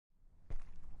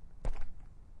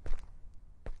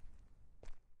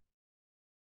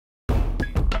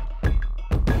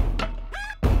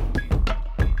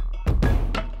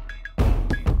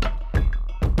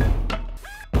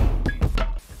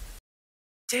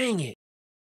Dang it.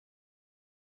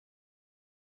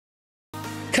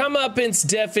 Comeuppance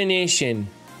definition.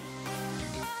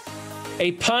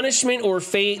 A punishment or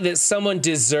fate that someone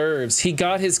deserves. He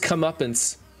got his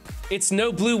comeuppance. It's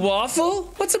no blue waffle?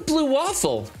 What's a blue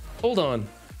waffle? Hold on.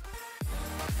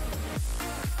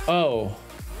 Oh.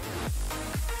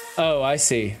 Oh, I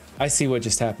see. I see what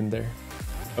just happened there.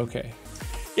 Okay.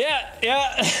 Yeah.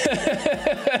 Yeah,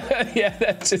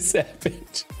 that just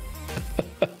happened.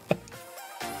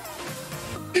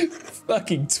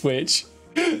 Fucking Twitch.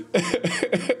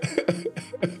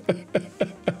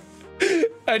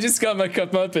 I just got my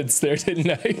comeuppance there,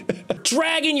 didn't I?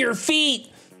 Dragging your feet,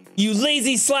 you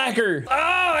lazy slacker. Oh,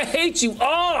 I hate you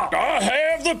all.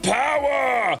 I have the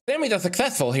power. Then we are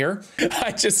successful here.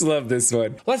 I just love this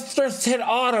one. Let's just hit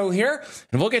auto here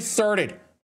and we'll get started.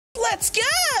 Let's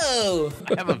go.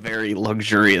 I have a very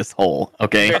luxurious hole,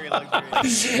 okay? Very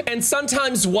luxurious. And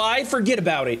sometimes why? Forget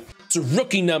about it. It's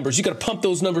rookie numbers. You got to pump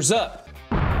those numbers up.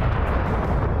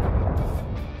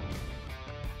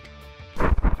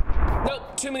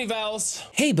 Nope, too many vowels.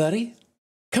 Hey, buddy.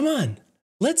 Come on.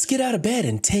 Let's get out of bed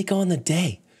and take on the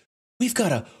day. We've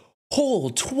got a whole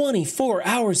 24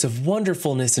 hours of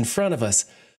wonderfulness in front of us.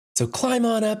 So climb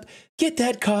on up, get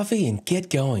that coffee, and get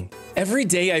going. Every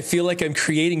day I feel like I'm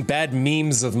creating bad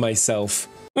memes of myself.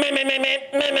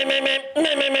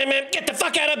 Get the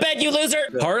fuck out of bed, you loser!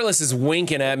 Heartless is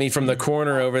winking at me from the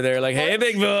corner over there like, hey,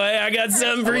 big boy, I got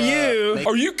something for you.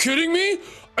 Are you kidding me?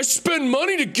 I spend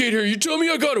money to get here. You tell me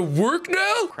I gotta work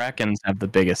now? Krakens have the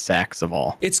biggest sacks of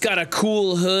all. It's got a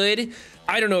cool hood.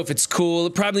 I don't know if it's cool.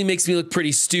 It probably makes me look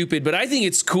pretty stupid, but I think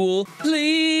it's cool.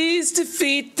 Please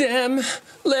defeat them.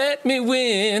 Let me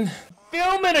win.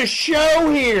 Filming a show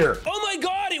here. Oh my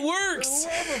God, it works.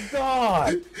 For the love of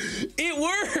God. It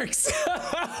works.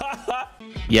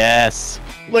 Yes.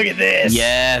 Look at this.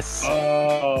 Yes.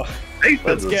 Oh,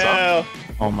 let's go.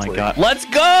 Oh my God. Let's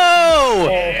go.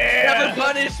 Yeah. Never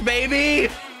punished, baby.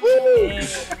 Woo.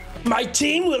 My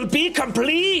team will be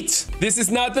complete. This is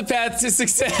not the path to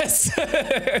success.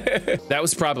 That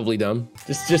was probably dumb.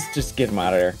 Just get him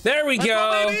out of there. There we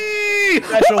go.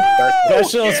 Special.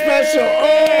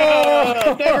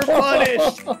 Oh, Never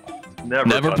punished.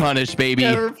 Never punished, baby.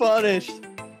 never punished.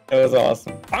 That was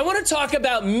awesome. I want to talk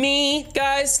about me,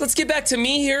 guys. Let's get back to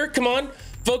me here. Come on.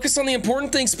 Focus on the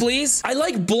important things, please. I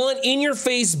like blunt,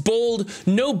 in-your-face, bold,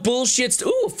 no bullshits.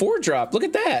 Ooh, a 4-drop. Look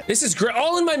at that. This is great.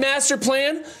 All in my master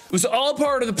plan. It was all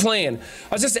part of the plan.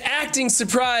 I was just acting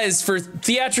surprised for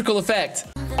theatrical effect.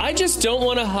 I just don't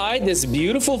want to hide this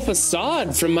beautiful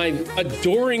facade from my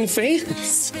adoring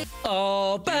fans.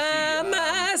 All by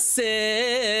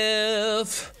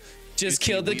myself. Just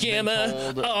killed the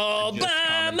gamma. All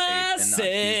by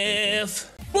myself.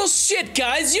 Well, shit,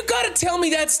 guys, you gotta tell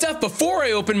me that stuff before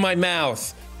I open my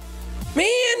mouth. Man,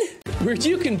 where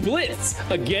you can blitz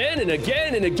again and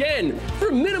again and again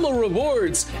for minimal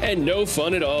rewards and no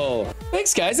fun at all.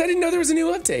 Thanks, guys. I didn't know there was a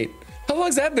new update. How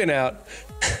long's that been out?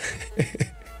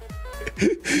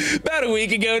 About a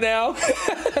week ago now.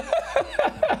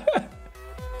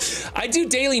 I do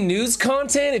daily news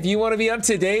content. If you want to be up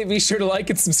to date, be sure to like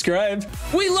and subscribe.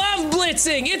 We love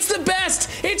blitzing. It's the best.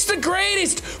 It's the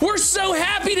greatest. We're so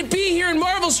happy to be here in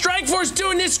Marvel Strike Force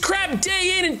doing this crap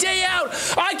day in and day out.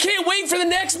 I can't wait for the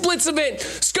next Blitz event.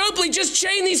 Scopely, just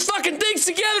chain these fucking things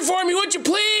together for me, would you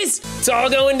please? It's all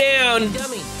going down.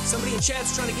 Dummy, somebody in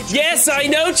chat's trying to get you. Yes, I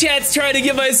know chat's trying to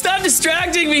get my stuff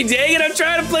distracting me. Dang it, I'm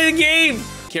trying to play the game.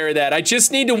 Care of that. I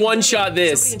just need to one-shot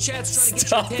this.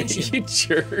 Stop it, you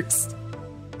jerks.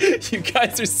 You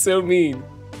guys are so mean.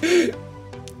 Quit.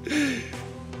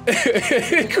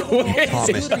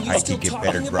 Promise I could get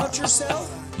better drops.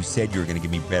 You said you were gonna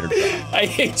give me better drops. I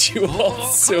hate you all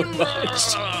so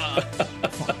much.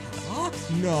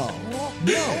 No,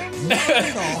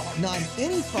 not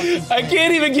any fucking. I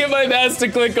can't even get my mouse to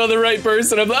click on the right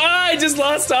person. I just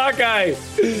lost Hawkeye.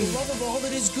 For the love of all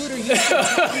that is good, are you still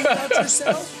talking about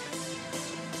yourself?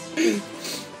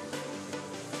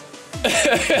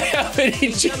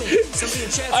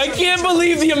 I can't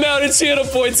believe the amount of channel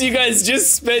points you guys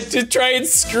just spent to try and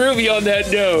screw me on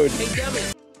that node.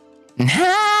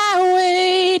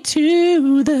 Highway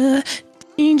to the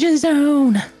danger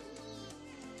zone.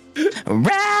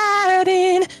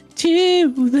 Riding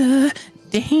to the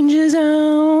danger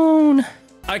zone.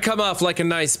 I come off like a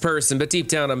nice person, but deep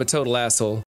down I'm a total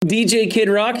asshole. DJ Kid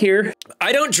Rock here.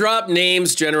 I don't drop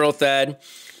names, General Thad.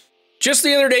 Just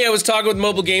the other day I was talking with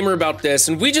Mobile Gamer about this,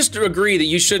 and we just agree that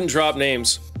you shouldn't drop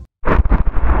names.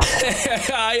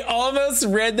 I almost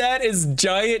read that as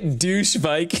Giant Douche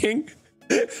Viking.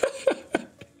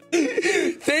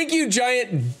 Thank you,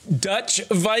 Giant Dutch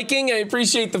Viking. I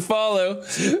appreciate the follow.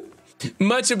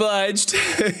 Much obliged.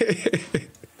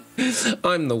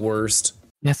 I'm the worst.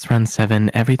 Yes, Run 7.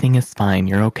 Everything is fine.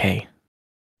 You're okay.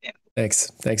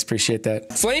 Thanks, appreciate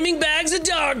that. Flaming bags of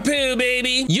dog poo,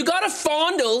 baby. You gotta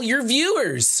fondle your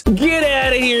viewers. Get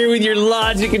out of here with your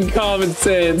logic and common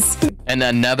sense. And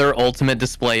another ultimate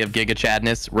display of Giga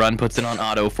Chadness. Run puts it on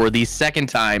auto for the second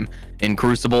time in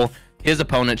Crucible. His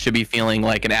opponent should be feeling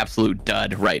like an absolute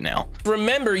dud right now.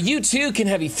 Remember, you too can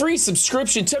have a free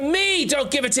subscription to me.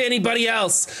 Don't give it to anybody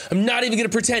else. I'm not even gonna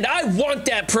pretend I want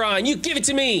that Prime. You give it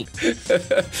to me.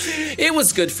 It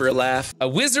was good for a laugh. A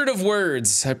wizard of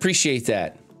words. I appreciate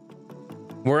that.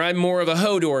 Where I'm more of a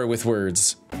Hodor with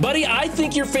words. Buddy, I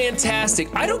think you're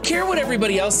fantastic. I don't care what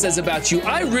everybody else says about you.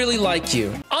 I really like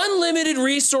you. Unlimited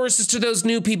resources to those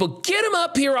new people. Get them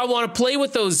up here. I want to play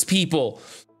with those people.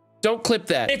 Don't clip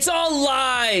that. It's all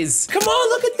lies. Come on,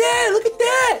 look at that. Look at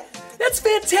that. That's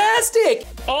fantastic.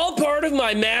 All part of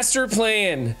my master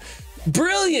plan.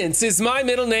 Brilliance is my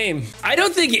middle name. I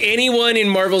don't think anyone in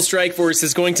Marvel Strike Force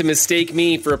is going to mistake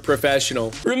me for a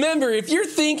professional. Remember, if you're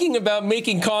thinking about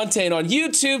making content on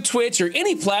YouTube, Twitch, or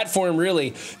any platform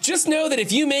really, just know that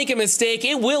if you make a mistake,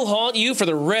 it will haunt you for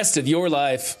the rest of your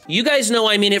life. You guys know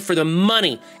I'm in it for the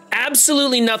money.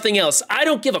 Absolutely nothing else. I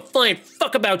don't give a flying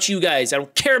fuck about you guys. I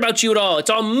don't care about you at all.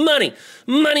 It's all money.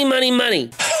 Money, money,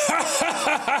 money.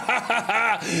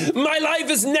 My life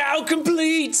is now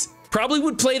complete. Probably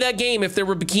would play that game if there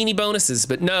were bikini bonuses,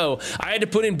 but no, I had to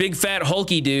put in big fat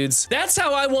hulky dudes. That's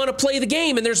how I want to play the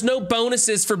game, and there's no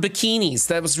bonuses for bikinis.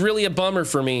 That was really a bummer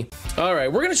for me. All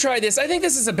right, we're gonna try this. I think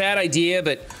this is a bad idea,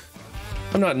 but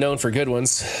I'm not known for good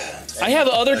ones. I have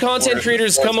other content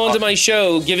creators come onto my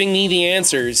show giving me the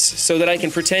answers so that I can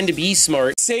pretend to be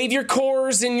smart. Save your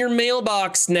cores in your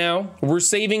mailbox now. We're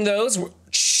saving those.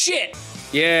 Shit.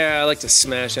 Yeah, I like to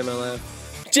smash MLF.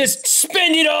 Just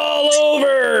spend it all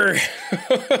over.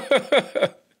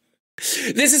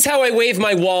 This is how I wave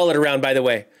my wallet around, by the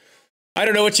way. I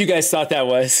don't know what you guys thought that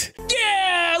was.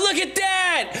 Yeah, look at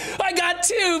that. I got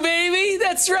 2, baby.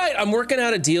 That's right. I'm working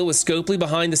out a deal with Scopely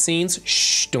behind the scenes.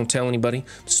 Shh, don't tell anybody.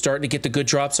 I'm starting to get the good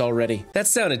drops already. That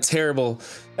sounded terrible.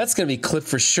 That's gonna be clipped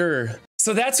for sure.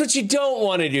 So that's what you don't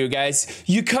want to do, guys.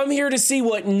 You come here to see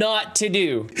what not to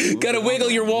do. Gotta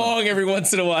wiggle your wong every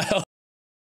once in a while.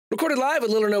 Recorded live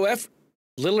with little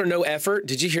or no effort.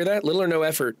 Did you hear that? Little or no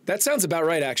effort. That sounds about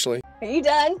right, actually. Are you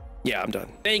done? Yeah, I'm done.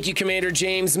 Thank you, Commander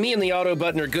James. Me and the auto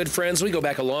button are good friends. We go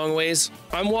back a long ways.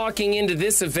 I'm walking into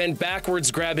this event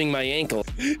backwards, grabbing my ankle.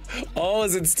 All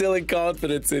is instilling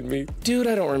confidence in me. Dude,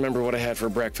 I don't remember what I had for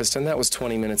breakfast, and that was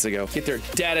 20 minutes ago. Get their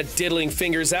data diddling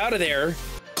fingers out of there.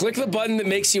 Click the button that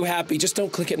makes you happy. Just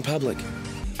don't click it in public.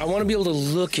 I want to be able to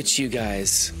look at you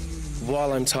guys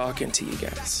while I'm talking to you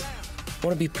guys. I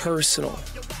want to be personal.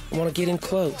 I want to get in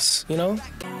close, you know?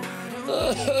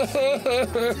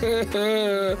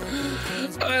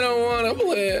 I don't want to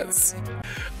blitz.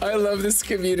 I love this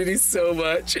community so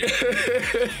much.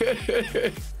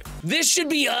 This should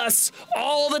be us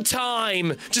all the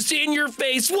time. Just in your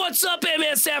face. What's up,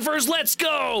 MSFers? Let's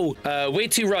go. Way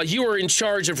too raw. You are in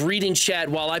charge of reading chat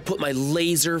while I put my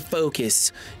laser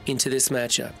focus into this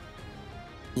matchup.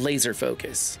 Laser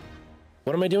focus.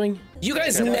 What am I doing? You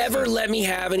guys never let me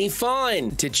have any fun.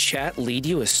 Did chat lead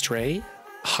you astray?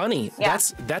 Honey, yeah.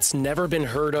 That's never been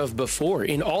heard of before.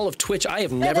 In all of Twitch, I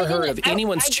have never heard of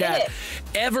anyone's chat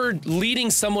ever leading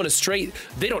someone astray.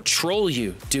 They don't troll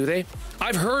you, do they?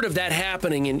 I've heard of that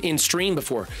happening in stream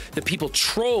before, that people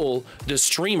troll the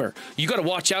streamer. You gotta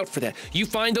watch out for that. You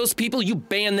find those people, you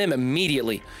ban them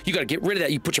immediately. You gotta get rid of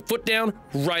that. You put your foot down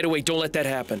right away. Don't let that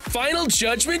happen. Final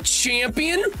Judgment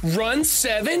champion, run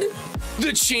 7,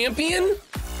 the champion,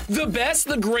 the best,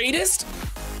 the greatest,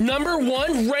 number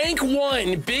 1, rank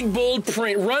 1, big bold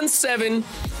print, run 7,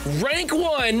 rank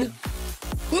 1.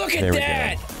 Look at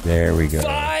that. There we go.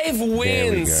 5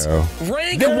 wins. There we go.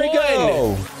 Rank there 1. We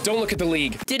go. Don't look at the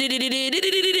league.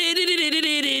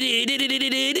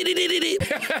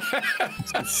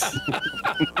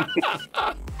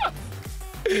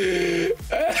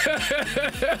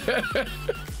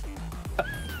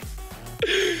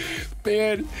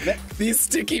 Man, these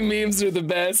sticky memes are the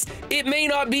best. It may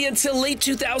not be until late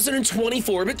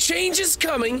 2024, but change is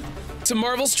coming to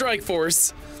Marvel Strike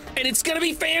Force. And it's gonna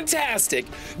be fantastic.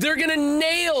 They're gonna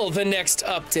nail the next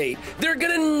update. They're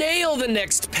gonna nail the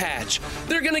next patch.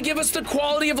 They're gonna give us the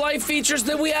quality of life features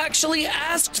that we actually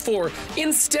asked for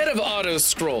instead of auto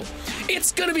scroll.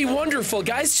 It's gonna be wonderful,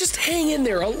 guys. Just hang in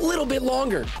there a little bit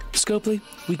longer. Scopely,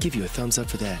 we give you a thumbs up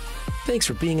for that. Thanks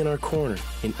for being in our corner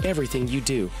in everything you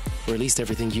do, or at least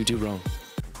everything you do wrong.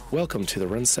 Welcome to the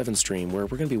Run 7 stream, where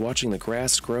we're going to be watching the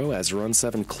grass grow as Run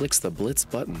 7 clicks the blitz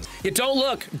buttons. Yeah, don't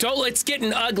look. It's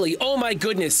getting ugly. Oh my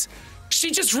goodness.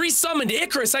 She just resummoned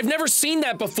Icarus. I've never seen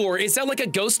that before. Is that like a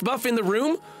ghost buff in the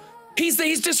room? He's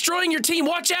destroying your team.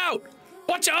 Watch out.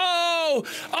 Watch out.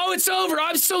 Oh, it's over.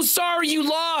 I'm so sorry you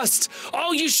lost.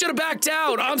 Oh, you should have backed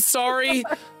out. I'm sorry.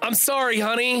 I'm sorry,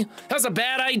 honey. That was a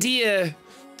bad idea.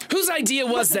 Whose idea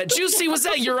was that? Juicy, was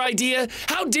that your idea?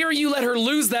 How dare you let her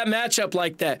lose that matchup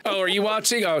like that? Oh, are you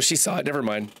watching? Oh, she saw it. Never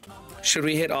mind. Should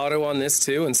we hit auto on this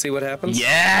too and see what happens?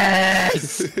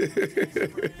 Yes!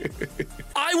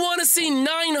 I want to see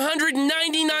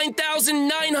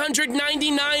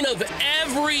 999,999 of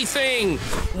everything.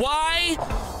 Why?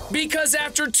 Because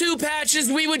after 2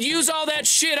 patches, we would use all that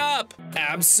shit up.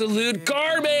 Absolute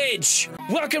garbage.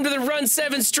 Welcome to the Run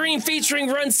 7 stream featuring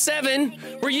Run 7,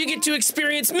 where you get to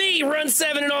experience me, Run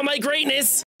 7, and all my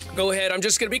greatness. Go ahead, I'm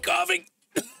just gonna be coughing.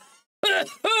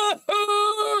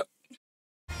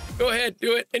 Go ahead,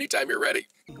 do it anytime you're ready.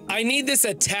 I need this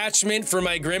attachment for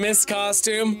my Grimace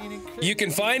costume. You can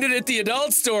find it at the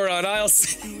adult store on aisle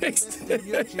 6.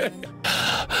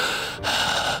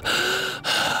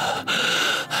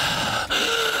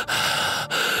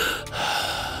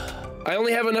 I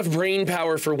only have enough brain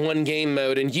power for 1 game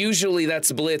mode, and usually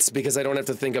that's Blitz because I don't have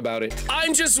to think about it.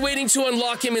 I'm just waiting to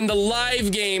unlock him in the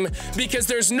live game because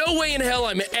there's no way in hell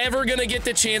I'm ever gonna get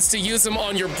the chance to use him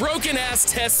on your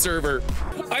broken-ass test server.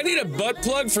 I need a butt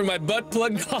plug for my butt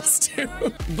plug costume.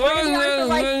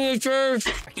 I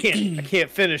can't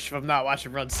finish if I'm not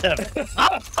watching Run 7.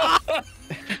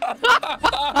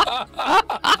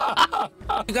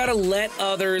 You gotta let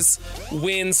others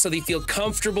win so they feel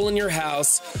comfortable in your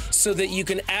house so that you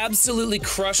can absolutely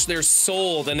crush their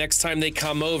soul the next time they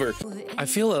come over. I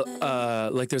feel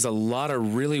like there's a lot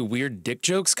of really weird dick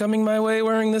jokes coming my way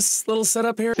wearing this little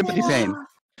setup here. Sympathy Sane.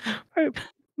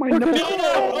 My nose.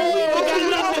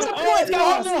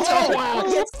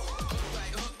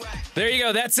 There you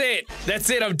go. That's it. That's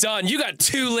it. I'm done. You got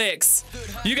 2 licks.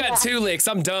 You got 2 licks.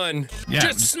 I'm done. Yeah,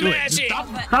 just smash it.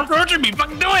 Stop torturing me.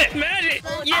 Fucking do it. Smash it.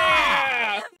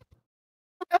 Yeah.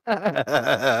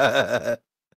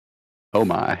 Oh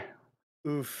my.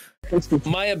 Oof.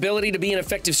 My ability to be an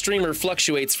effective streamer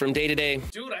fluctuates from day to day.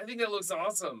 Dude, I think that looks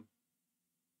awesome.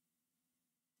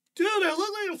 Dude, I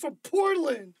look like I'm from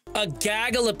Portland. A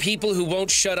gaggle of people who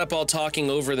won't shut up all talking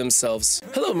over themselves.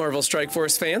 Hello, Marvel Strike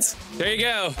Force fans. There you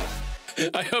go.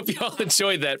 I hope y'all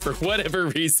enjoyed that for whatever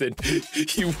reason.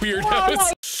 You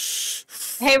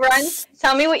weirdos. Hey, Run,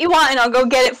 tell me what you want and I'll go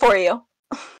get it for you.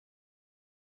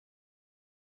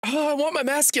 Oh, I want my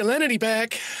masculinity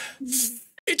back.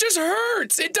 It just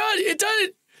hurts. It does. It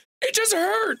just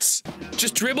hurts.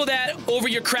 Just dribble that over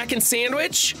your Kraken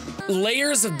sandwich.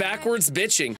 Layers of backwards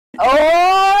bitching.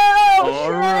 Oh!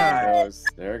 All right.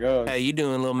 There it goes. How you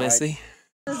doing, little missy?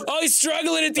 Oh, he's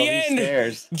struggling at the end.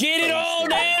 Stairs. Get it all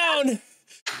down.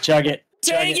 Chug it.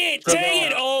 Take it,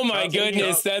 take it! Oh my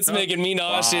goodness, that's making me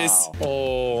nauseous. Wow.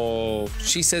 Oh,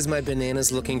 she says my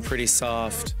banana's looking pretty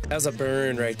soft. That's a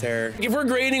burn right there. If we're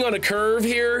grading on a curve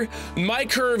here, my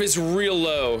curve is real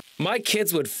low. My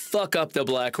kids would fuck up the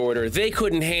Black Order. They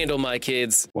couldn't handle my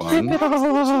kids. 1.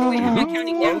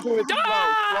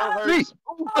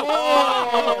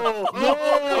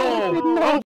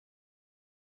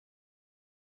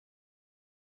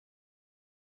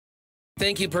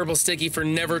 Thank you, Purple Sticky, for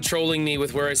never trolling me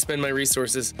with where I spend my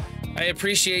resources. I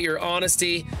appreciate your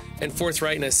honesty and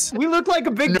forthrightness. We look like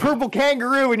a big purple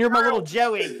kangaroo and you're my little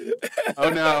Joey. Oh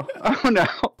no. Oh no.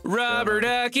 Rubber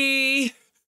Ducky,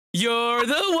 you're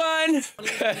the one.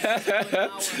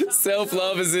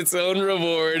 Self-love is its own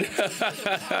reward.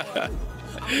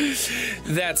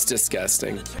 That's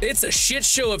disgusting. It's a shit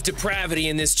show of depravity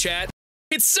in this chat.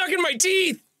 It's sucking my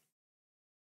teeth.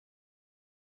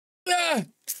 Ah.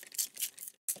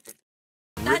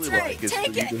 That's right.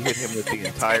 Take it. Hit him with the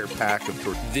entire pack of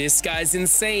tortillas. This guy's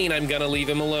insane. I'm gonna leave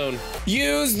him alone.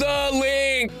 Use the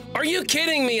link. Are you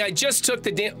kidding me? I just took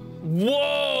the damn.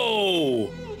 Whoa.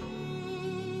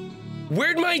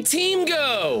 Where'd my team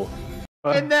go?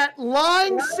 And that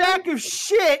lying sack of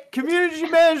shit, community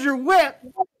manager Whip,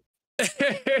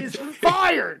 is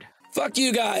fired. Fuck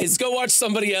you guys. Go watch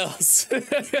somebody else.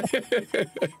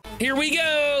 Here we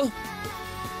go.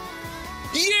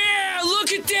 Yeah, look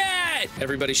at that!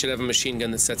 Everybody should have a machine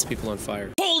gun that sets people on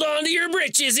fire. Hold on to your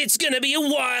britches, it's gonna be a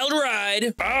wild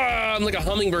ride. Ah, I'm like a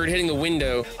hummingbird hitting the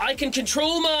window. I can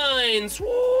control mines.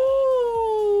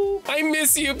 Woo! I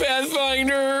miss you,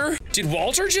 Pathfinder. Did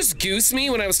Walter just goose me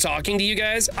when I was talking to you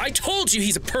guys? I told you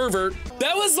he's a pervert.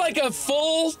 That was like a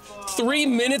full 3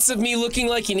 minutes of me looking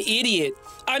like an idiot.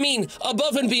 I mean,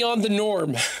 above and beyond the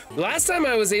norm. Last time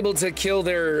I was able to kill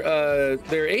their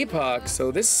APOC,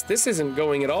 so this isn't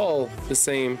going at all the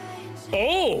same.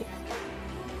 Oh!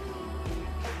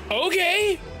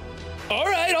 Okay. All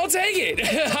right, I'll take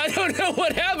it. I don't know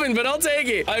what happened, but I'll take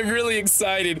it. I'm really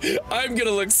excited. I'm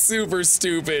gonna look super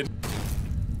stupid.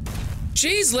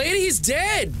 Jeez, lady, he's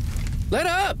dead. Let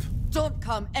up. Don't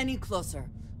come any closer.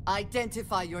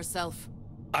 Identify yourself.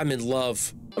 I'm in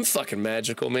love. I'm fucking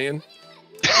magical, man.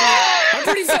 I'm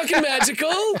pretty fucking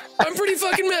magical. I'm pretty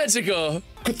fucking magical.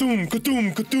 Kathum,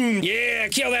 kathum, kathum. Yeah,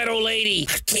 kill that old lady.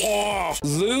 Oh.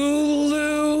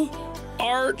 Lulu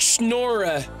Arch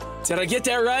Nora. Did I get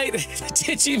that right?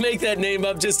 Did you make that name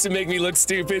up just to make me look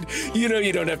stupid? You know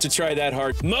you don't have to try that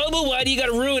hard. Mobile, why do you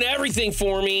gotta ruin everything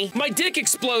for me? My dick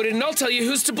exploded and I'll tell you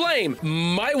who's to blame.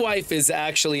 My wife is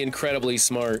actually incredibly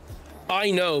smart.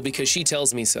 I know because she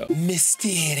tells me so.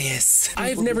 Mysterious.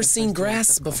 I've never seen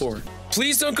grass before.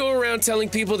 Please don't go around telling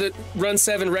people that Run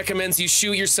 7 recommends you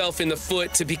shoot yourself in the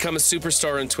foot to become a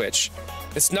superstar on Twitch.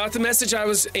 It's not the message I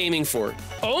was aiming for.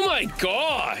 Oh my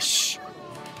gosh.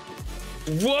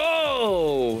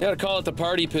 Whoa! Gotta call it the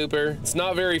party pooper. It's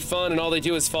not very fun and all they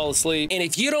do is fall asleep. And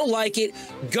if you don't like it,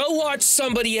 go watch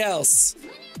somebody else.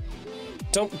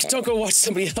 Don't go watch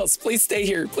somebody else. Please stay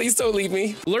here. Please don't leave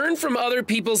me. Learn from other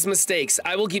people's mistakes.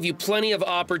 I will give you plenty of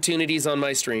opportunities on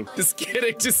my stream. Just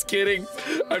kidding, just kidding.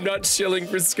 I'm not shilling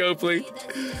for Scopely.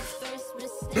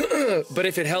 But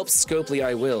if it helps Scopely,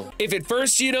 I will. If at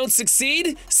first you don't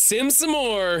succeed, sim some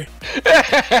more.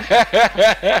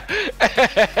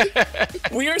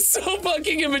 We are so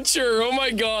fucking immature. Oh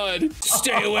my god.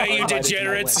 Stay away, you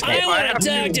degenerates. I want to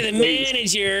talk to the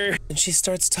manager. And she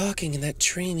starts talking in that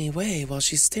dreamy way while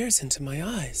she stares into my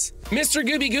eyes. Mr.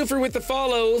 Gooby Goofer with the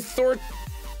follow.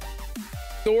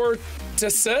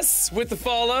 Thortasus with the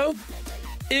follow.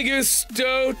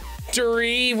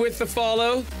 Igustotery with the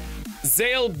follow.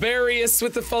 Zailbarius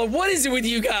with the follow. What is it with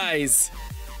you guys?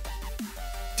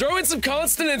 Throw in some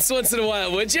consonants once in a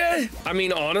while, would you? I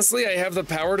mean, honestly, I have the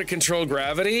power to control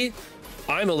gravity.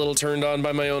 I'm a little turned on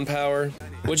by my own power.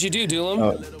 What'd you do,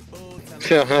 Doolum?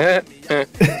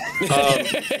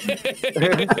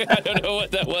 I don't know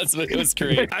what that was, but it was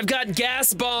great. I've got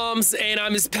gas bombs, and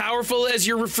I'm as powerful as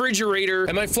your refrigerator.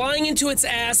 Am I flying into its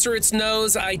ass or its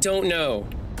nose? I don't know.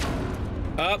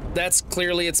 Oh, that's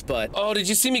clearly its butt. Oh, did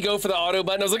you see me go for the auto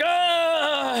button? I was like,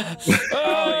 ah!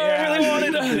 Oh, yeah. I really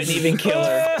wanted to. Didn't even kill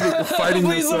her. Fighting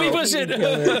please let me push it.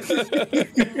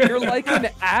 You're like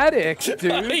an addict,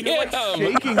 dude. You're like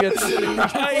shaking at the same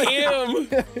time. I am.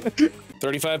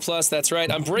 35 plus, that's right.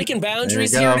 I'm breaking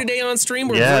boundaries here today on stream.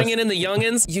 We're bringing in the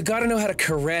youngins. You gotta know how to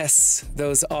caress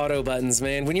those auto buttons,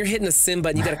 man. When you're hitting the sim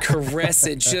button, you gotta caress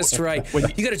it just right.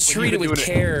 You gotta treat it with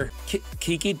care.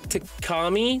 Kiki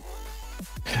Takami?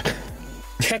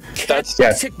 That's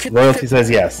yes. Royalty says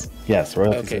yes. Yes,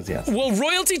 Royalty says yes. Well,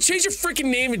 Royalty, change your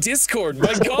freaking name in Discord.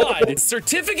 My God.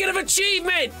 Certificate of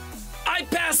Achievement. I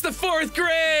passed the 4th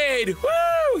grade.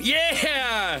 Woo!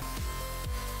 Yeah.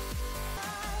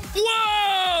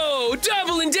 Whoa!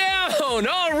 Doubling down.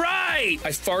 All right. I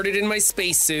farted in my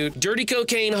spacesuit. Dirty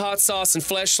cocaine, hot sauce, and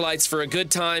fleshlights for a good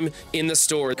time in the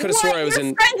store. Could have swore I was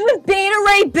in. Friends with Beta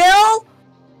Ray Bill?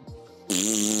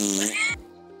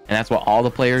 And that's what all the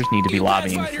players need to be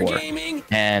lobbying for.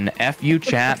 And F you,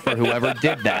 chat, for whoever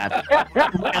did that.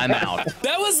 I'm out.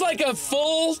 That was like a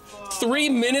full 3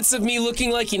 minutes of me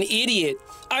looking like an idiot.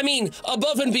 I mean,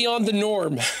 above and beyond the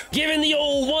norm. Giving the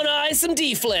old one eye some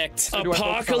deflect.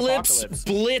 Apocalypse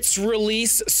Blitz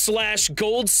release /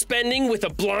 gold spending with a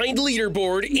blind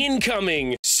leaderboard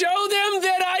incoming. Show them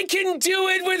that I can do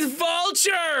it with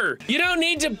Vulture. You don't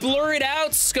need to blur it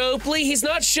out, Scopely. He's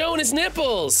not showing his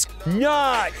nipples.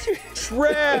 Not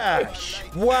trash.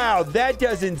 Wow, that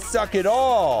doesn't suck at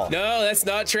all. No, that's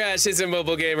not trash, is it,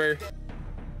 Mobile Gamer?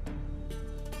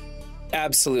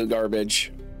 Absolute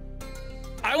garbage.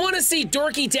 I want to see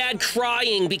Dorky Dad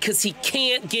crying because he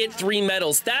can't get 3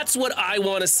 medals. That's what I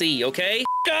want to see, okay?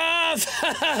 Off!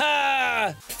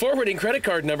 Forwarding credit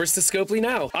card numbers to Scopely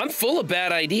now. I'm full of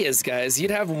bad ideas, guys.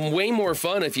 You'd have way more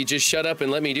fun if you just shut up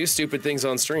and let me do stupid things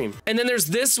on stream. And then there's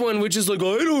this one, which is like,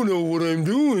 I don't know what I'm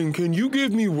doing. Can you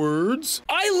give me words?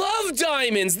 I love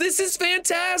diamonds. This is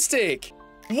fantastic.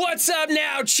 What's up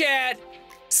now, chat?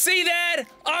 See that?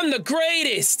 I'm the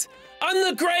greatest.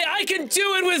 I can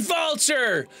do it with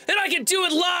Vulture! And I can do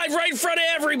it live right in front of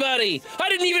everybody! I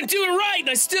didn't even do it right and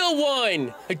I still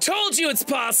won! I told you it's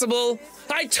possible!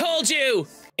 I told you!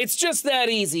 It's just that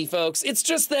easy, folks. It's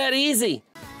just that easy.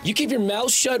 You keep your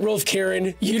mouth shut, Rolf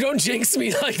Karen. You don't jinx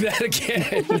me like that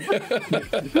again.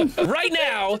 Right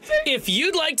now, if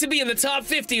you'd like to be in the top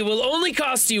 50, it will only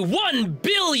cost you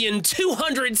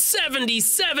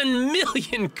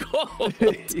 1,277,000,000 gold.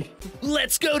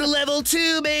 Let's go to level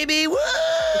 2, baby. Woo!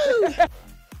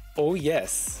 Oh,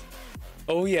 yes.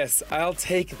 Oh, yes. I'll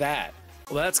take that.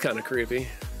 Well, that's kind of creepy.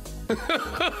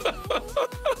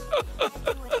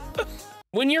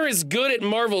 When you're as good at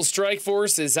Marvel Strike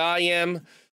Force as I am,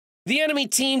 the enemy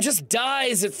team just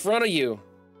dies in front of you.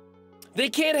 They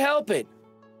can't help it.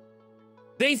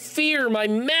 They fear my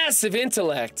massive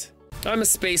intellect. I'm a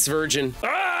space virgin.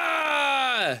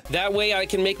 That way I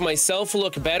can make myself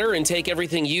look better and take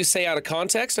everything you say out of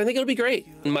context. I think it'll be great.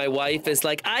 My wife is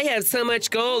like, I have so much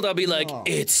gold. I'll be like,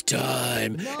 it's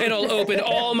time. And I'll open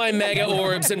all my mega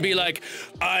orbs and be like,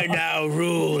 I now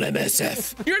rule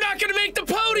MSF. You're not gonna make the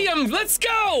podium. Let's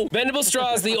go. Bendable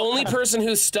Straw is the only person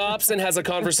who stops and has a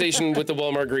conversation with the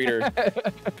Walmart greeter.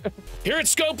 Here at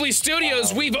Scopely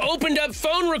Studios, we've opened up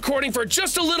phone recording for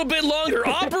just a little bit longer.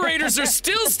 Operators are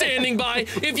still standing by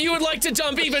if you would like to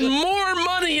dump even more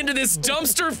money into this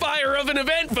dumpster fire of an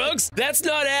event, folks. That's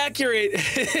not accurate.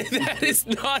 That is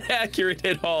not accurate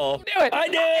at all. Do it. I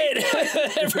did.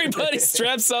 Everybody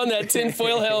straps on that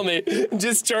tinfoil helmet and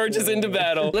just charges into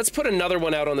battle. Let's put another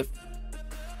one out on the...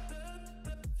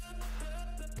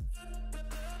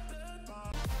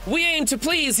 We aim to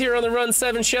please here on the Run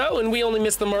 7 show, and we only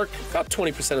miss the mark about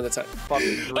 20% of the time. Oh,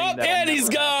 and he's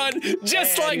gone!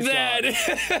 Just like that!